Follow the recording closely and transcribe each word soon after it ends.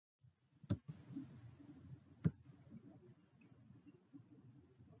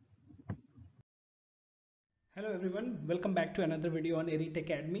everyone, welcome back to another video on Arihant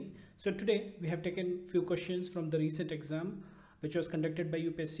Academy. So today we have taken few questions from the recent exam which was conducted by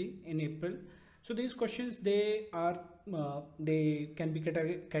UPSC in April. So these questions they can be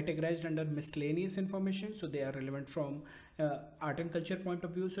categorized under miscellaneous information, so they are relevant from art and culture point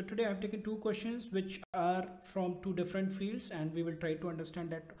of view. So today I have taken two questions which are from two different fields, and we will try to understand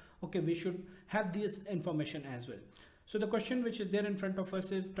that okay, we should have this information as well. So the question which is there in front of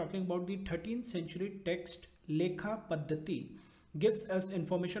us is talking about the 13th century text Lekhapaddhati gives us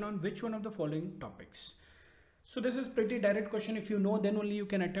information on which one of the following topics. So this is pretty direct question. If you know, then only you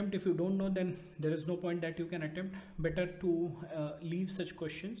can attempt. If you don't know, then there is no point that you can attempt. Better to leave such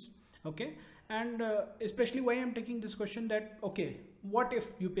questions. Okay. And especially why I'm taking this question, that okay, what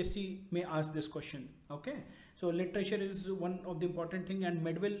if UPSC may ask this question? Okay. So literature is one of the important thing, and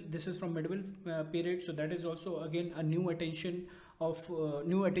medieval, this is from medieval period. So that is also again a new attention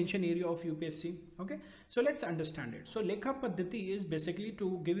area of UPSC. Okay. So let's understand it. So Lekhapaddhati is basically,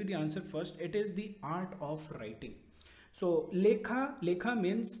 to give you the answer first, it is the art of writing. So lekha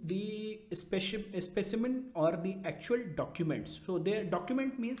means the specimen or the actual documents. So the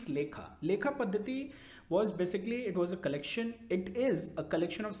document means lekha. Lekhapaddhati was basically, it was a collection. It is a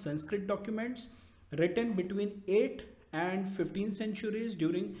collection of Sanskrit documents written between 8th and 15th centuries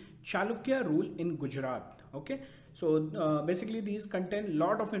during Chalukya rule in Gujarat. Okay. So basically these contain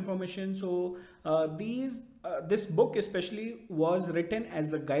lot of information. So this book especially was written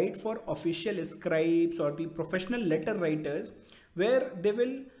as a guide for official scribes or the professional letter writers, where they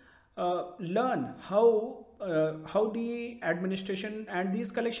will learn how the administration, and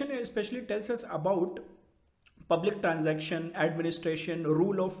these collection especially tells us about public transaction, administration,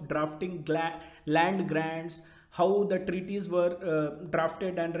 rule of drafting land grants, how the treaties were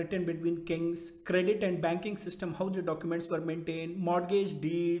drafted and written between kings, credit and banking system, how the documents were maintained, mortgage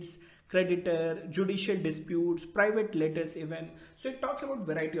deeds, creditor, judicial disputes, private letters even. So it talks about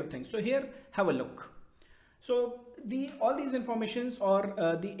variety of things. So here, have a look. So all these informations or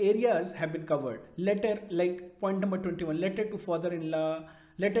the areas have been covered. Letter, like point number 21, letter to father-in-law,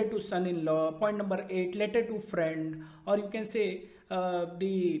 letter to son-in-law. Point number 8, letter to friend, or you can say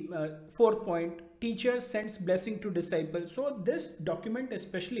the fourth point, teacher sends blessing to disciple. So this document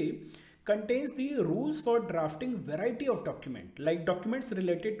especially contains the rules for drafting variety of document, like documents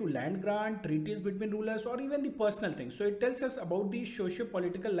related to land grant, treaties between rulers, or even the personal things. So it tells us about the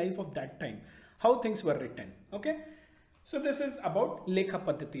socio-political life of that time, how things were written. Okay. So this is about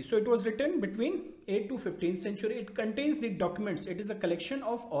Lekhapaddhati. So it was written between 8th to 15th century. It contains the documents. It is a collection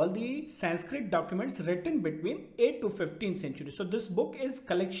of all the Sanskrit documents written between 8th to 15th century. So this book is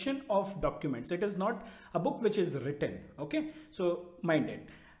collection of documents. It is not a book which is written. Okay. So mind it.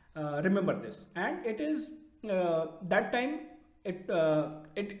 Remember this. And it is that time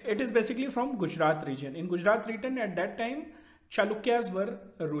it is basically from Gujarat region. In Gujarat region at that time, Chalukyas were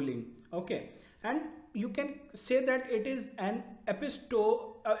ruling. Okay. And you can say that it is an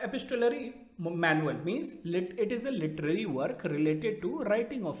epistolary manual, means it is a literary work related to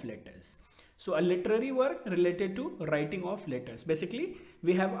writing of letters. So a literary work related to writing of letters. Basically,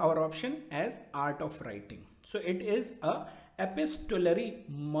 we have our option as art of writing. So it is a epistolary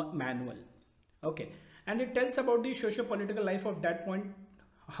manual. Okay. And it tells about the socio-political life of that point.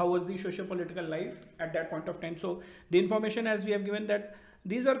 How was the socio-political life at that point of time? So the information as we have given, that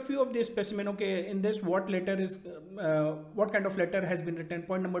these are few of the specimen. Okay, in this, what letter is, what kind of letter has been written.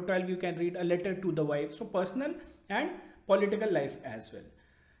 Point number 12, you can read a letter to the wife. So personal and political life as well.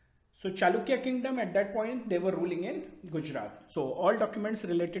 So Chalukya kingdom at that point, they were ruling in Gujarat. So all documents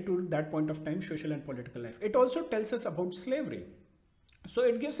related to that point of time, social and political life. It also tells us about slavery. So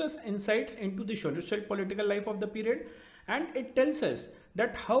it gives us insights into the social political life of the period, and it tells us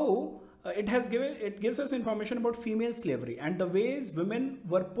that how it gives us information about female slavery and the ways women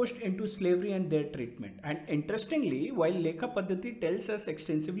were pushed into slavery and their treatment. And interestingly, while Lekhapaddhati tells us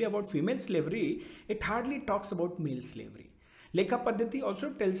extensively about female slavery, it hardly talks about male slavery. Lekhapaddhati also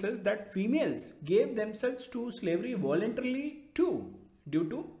tells us that females gave themselves to slavery voluntarily too,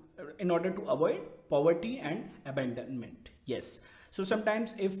 in order to avoid poverty and abandonment. Yes. So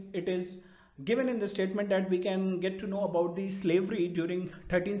sometimes if it is given in the statement that we can get to know about the slavery during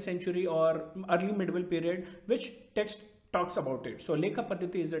 13th century or early medieval period, which text talks about it. So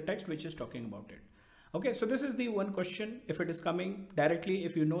Lekhapaddhati is a text which is talking about it. Okay, so this is the one question. If it is coming directly,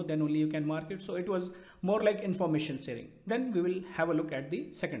 if you know, then only you can mark it. So it was more like information sharing. Then we will have a look at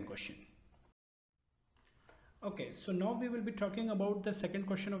the second question. Okay, so now we will be talking about the second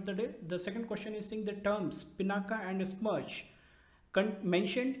question of the day. The second question is saying the terms Pinaka and smirch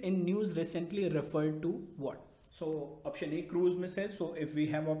mentioned in news recently referred to what? So option A, cruise missile. So if we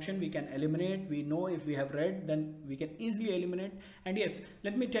have option, we can eliminate. We know if we have red, then we can easily eliminate. And yes,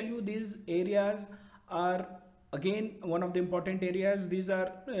 let me tell you, these areas are again one of the important areas. These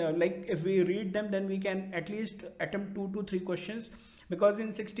are like if we read them, then we can at least attempt 2 to 3 questions, because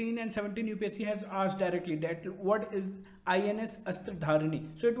in 16 and 17 UPSC has asked directly that what is INS Astra Dharini.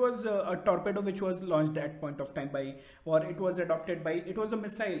 So it was a torpedo which was launched at point of time by, or it was adopted by, it was a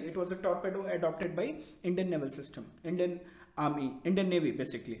missile, it was a torpedo adopted by Indian Naval System, Indian Army, Indian Navy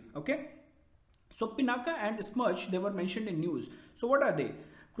basically. Okay, so Pinaka and Smirch, they were mentioned in news. So what are they?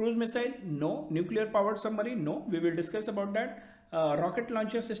 Cruise missile? No. Nuclear powered submarine? No. We will discuss about that. Rocket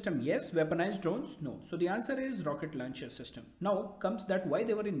launcher system? Yes. Weaponized drones? No. So the answer is rocket launcher system. Now comes that why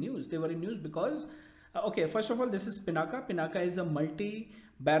they were in news. They were in news because okay, first of all, this is Pinaka. Pinaka is a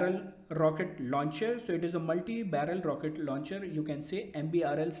multi-barrel rocket launcher. So it is a multi-barrel rocket launcher. You can say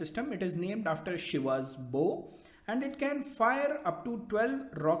MBRL system. It is named after Shiva's bow, and it can fire up to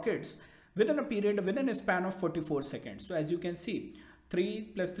 12 rockets within a span of 44 seconds. So as you can see,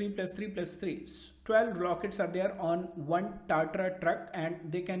 3 plus 3 plus 3 plus 3, 12 rockets are there on one Tatra truck, and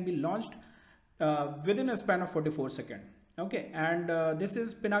they can be launched within a span of 44 seconds. Okay, and this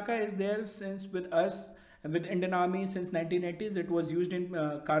is Pinaka is there since with us, with Indian Army since 1980s. It was used in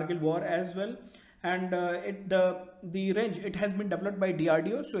Kargil war as well, and the range, it has been developed by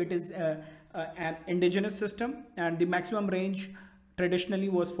DRDO. So it is an indigenous system, and the maximum range traditionally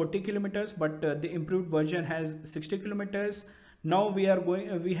was 40 kilometers, but the improved version has 60 kilometers. Now we have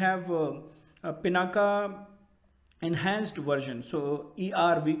Pinaka enhanced version. So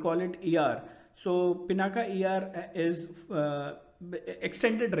ER, we call it ER. So Pinaka ER is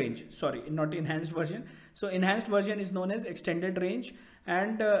extended range, sorry, not enhanced version. So enhanced version is known as extended range,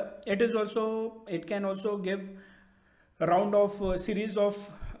 and it can also give a round of series of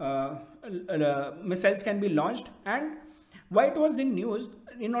missiles can be launched. And why it was in news,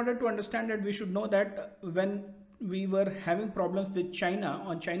 in order to understand that, we should know that when we were having problems with China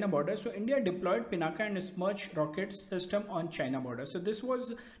on China border, so India deployed Pinaka and Smirch rocket system on China border. So this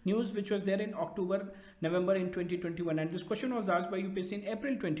was news which was there in November in 2021, and this question was asked by UPSC in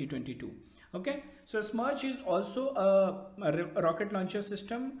April 2022. Okay, so Smirch is also a rocket launcher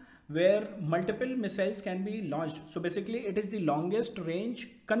system where multiple missiles can be launched. So basically it is the longest range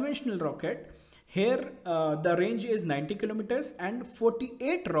conventional rocket. Here the range is 90 kilometers and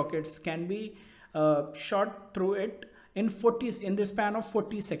 48 rockets can be shot through it in the span of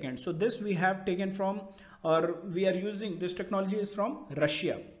 40 seconds. So this we have taken from, or we are using, this technology is from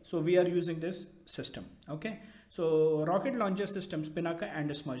Russia. So we are using this system. Okay, so rocket launcher systems, Pinaka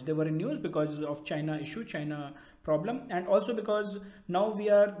and Smirch, they were in news because of China issue, China problem, and also because now we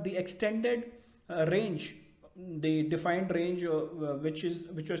are the extended range, the defined range which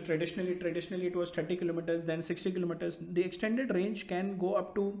was traditionally it was 30 kilometers, then 60 kilometers. The extended range can go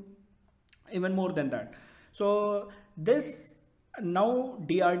up to even more than that. So this, now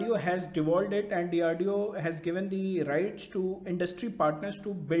DRDO has devolved it, and DRDO has given the rights to industry partners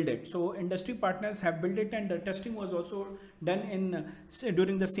to build it. So industry partners have built it, and the testing was also done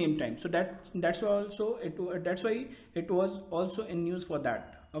during the same time. So that's why it was also in news for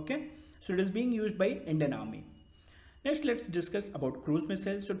that. Okay, so it is being used by Indian Army. Next, let's discuss about cruise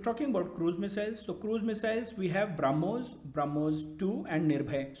missiles. So talking about cruise missiles, so cruise missiles, we have BRAHMOS, BRAHMOS 2 and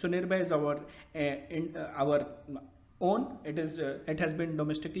NIRBHAYA. So NIRBHAYA is our own. It has been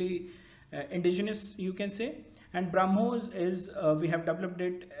domestically indigenous, you can say. And BRAHMOS is we have developed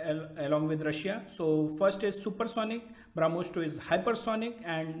it along with Russia. So first is supersonic, BRAHMOS 2 is hypersonic,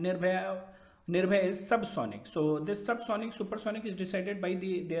 and NIRBHAYA is subsonic. So this subsonic, supersonic is decided by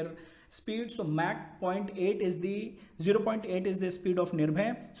their speed. So Mach 0.8 is the 0.8 is the speed of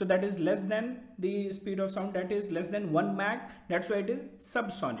NIRBHAYA. So that is less than the speed of sound, that is less than 1 Mach. That's why it is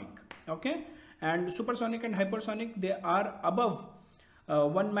subsonic. Okay, and supersonic and hypersonic, they are above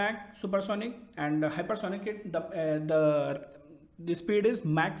 1 Mach supersonic, and hypersonic the speed is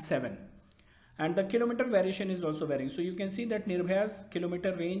Mach 7, and the kilometer variation is also varying. So you can see that NIRBHAYA's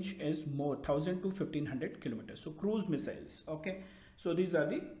kilometer range is more, 1000 to 1500 kilometers. So cruise missiles. Okay, so these are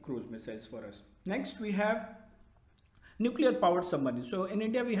the cruise missiles for us. Next we have nuclear powered submarine. So in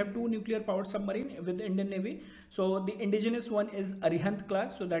India we have 2 nuclear powered submarine with the Indian Navy. So the indigenous one is Arihant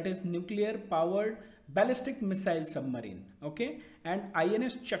class, so that is nuclear powered ballistic missile submarine. Okay, and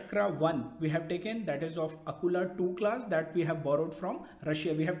INS Chakra 1 we have taken, that is of Akula 2 class, that we have borrowed from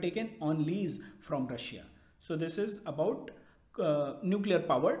Russia. We have taken on lease from Russia. So this is about nuclear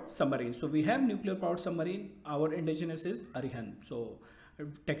powered submarine. So we have nuclear powered submarine, our indigenous is Arihant. So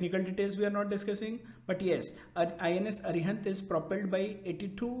Technical details we are not discussing, but yes, INS Arihant is propelled by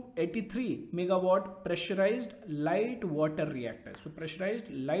 83 megawatt pressurized light water reactor. So pressurized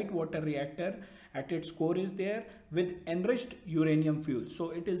light water reactor at its core is there with enriched uranium fuel.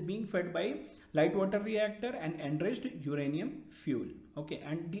 So it is being fed by light water reactor and enriched uranium fuel. Okay,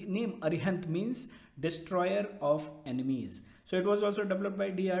 and the name Arihant means destroyer of enemies. So it was also developed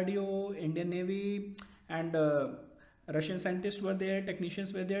by DRDO, Indian Navy, and Russian scientists were there,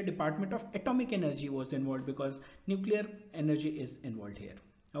 technicians were there, Department of Atomic Energy was involved because nuclear energy is involved here.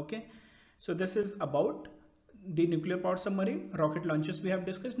 Okay, so this is about the nuclear powered submarine. Rocket launches we have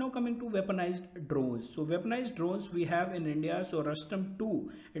discussed. Now coming to weaponized drones. So weaponized drones we have in India. So Rustam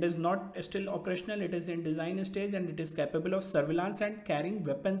 2, it is not still operational, it is in design stage, and it is capable of surveillance and carrying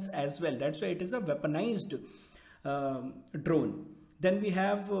weapons as well. That's why it is a weaponized drone. Then we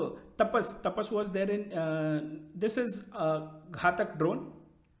have Tapas. Tapas was there in, this is a Ghatak drone.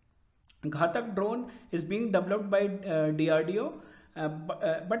 Ghatak drone is being developed by DRDO.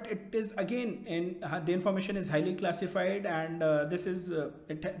 But it is again in the information is highly classified, and this is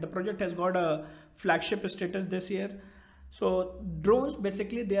the project has got a flagship status this year. So drones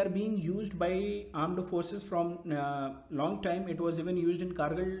basically they are being used by armed forces from long time. It was even used in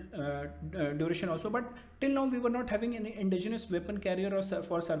Kargil duration also, but till now we were not having any indigenous weapon carrier or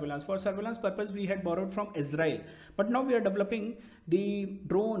for surveillance. For surveillance purpose we had borrowed from Israel, but now we are developing the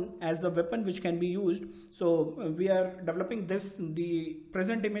drone as a weapon which can be used. So we are developing this, the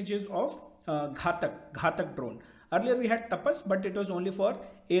present images of Ghatak drone. Earlier we had Tapas, but it was only for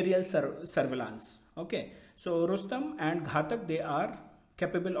aerial surveillance. Okay, so Rustam and Ghatak, they are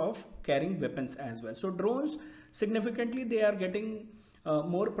capable of carrying weapons as well. So drones significantly they are getting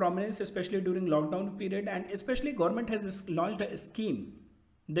more prominence, especially during lockdown period, and especially government has launched a scheme,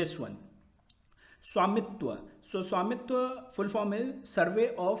 this one, SVAMITVA. So SVAMITVA full form is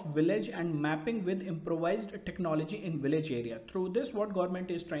Survey of Village and Mapping with Improvised Technology in Village Area. Through this, what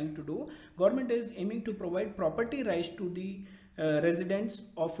government is trying to do, government is aiming to provide property rights to the residents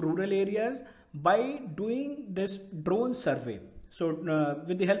of rural areas by doing this drone survey. So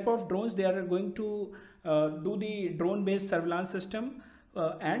with the help of drones, they are going to do the drone based surveillance system,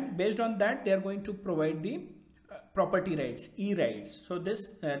 and based on that they are going to provide the property rights, e-rights. So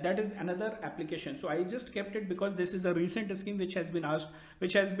this that is another application. So I just kept it because this is a recent scheme which has been asked,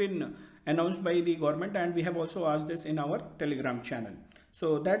 which has been announced by the government, and we have also asked this in our Telegram channel.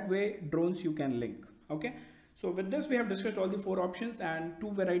 So that way drones you can link. Okay, so with this we have discussed all the 4 options and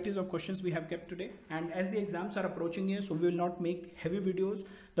 2 varieties of questions we have kept today. And as the exams are approaching here, so we will not make heavy videos.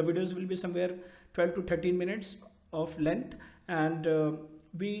 The videos will be somewhere 12 to 13 minutes of length, and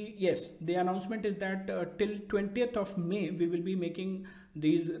the announcement is that till 20th of May we will be making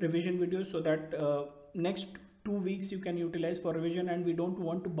these revision videos, so that next 2 weeks you can utilize for revision, and we don't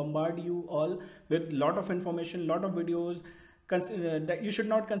want to bombard you all with lot of information, lot of videos. That you should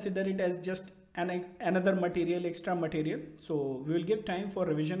not consider it as just another material, extra material. So we will give time for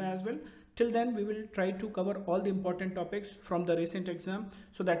revision as well. Till then we will try to cover all the important topics from the recent exam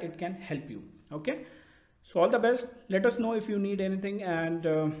so that it can help you. Okay, so all the best. Let us know if you need anything, and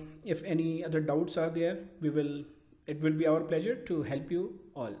if any other doubts are there, it will be our pleasure to help you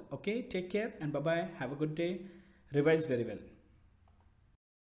all. Okay, take care and bye bye. Have a good day. Revise very well.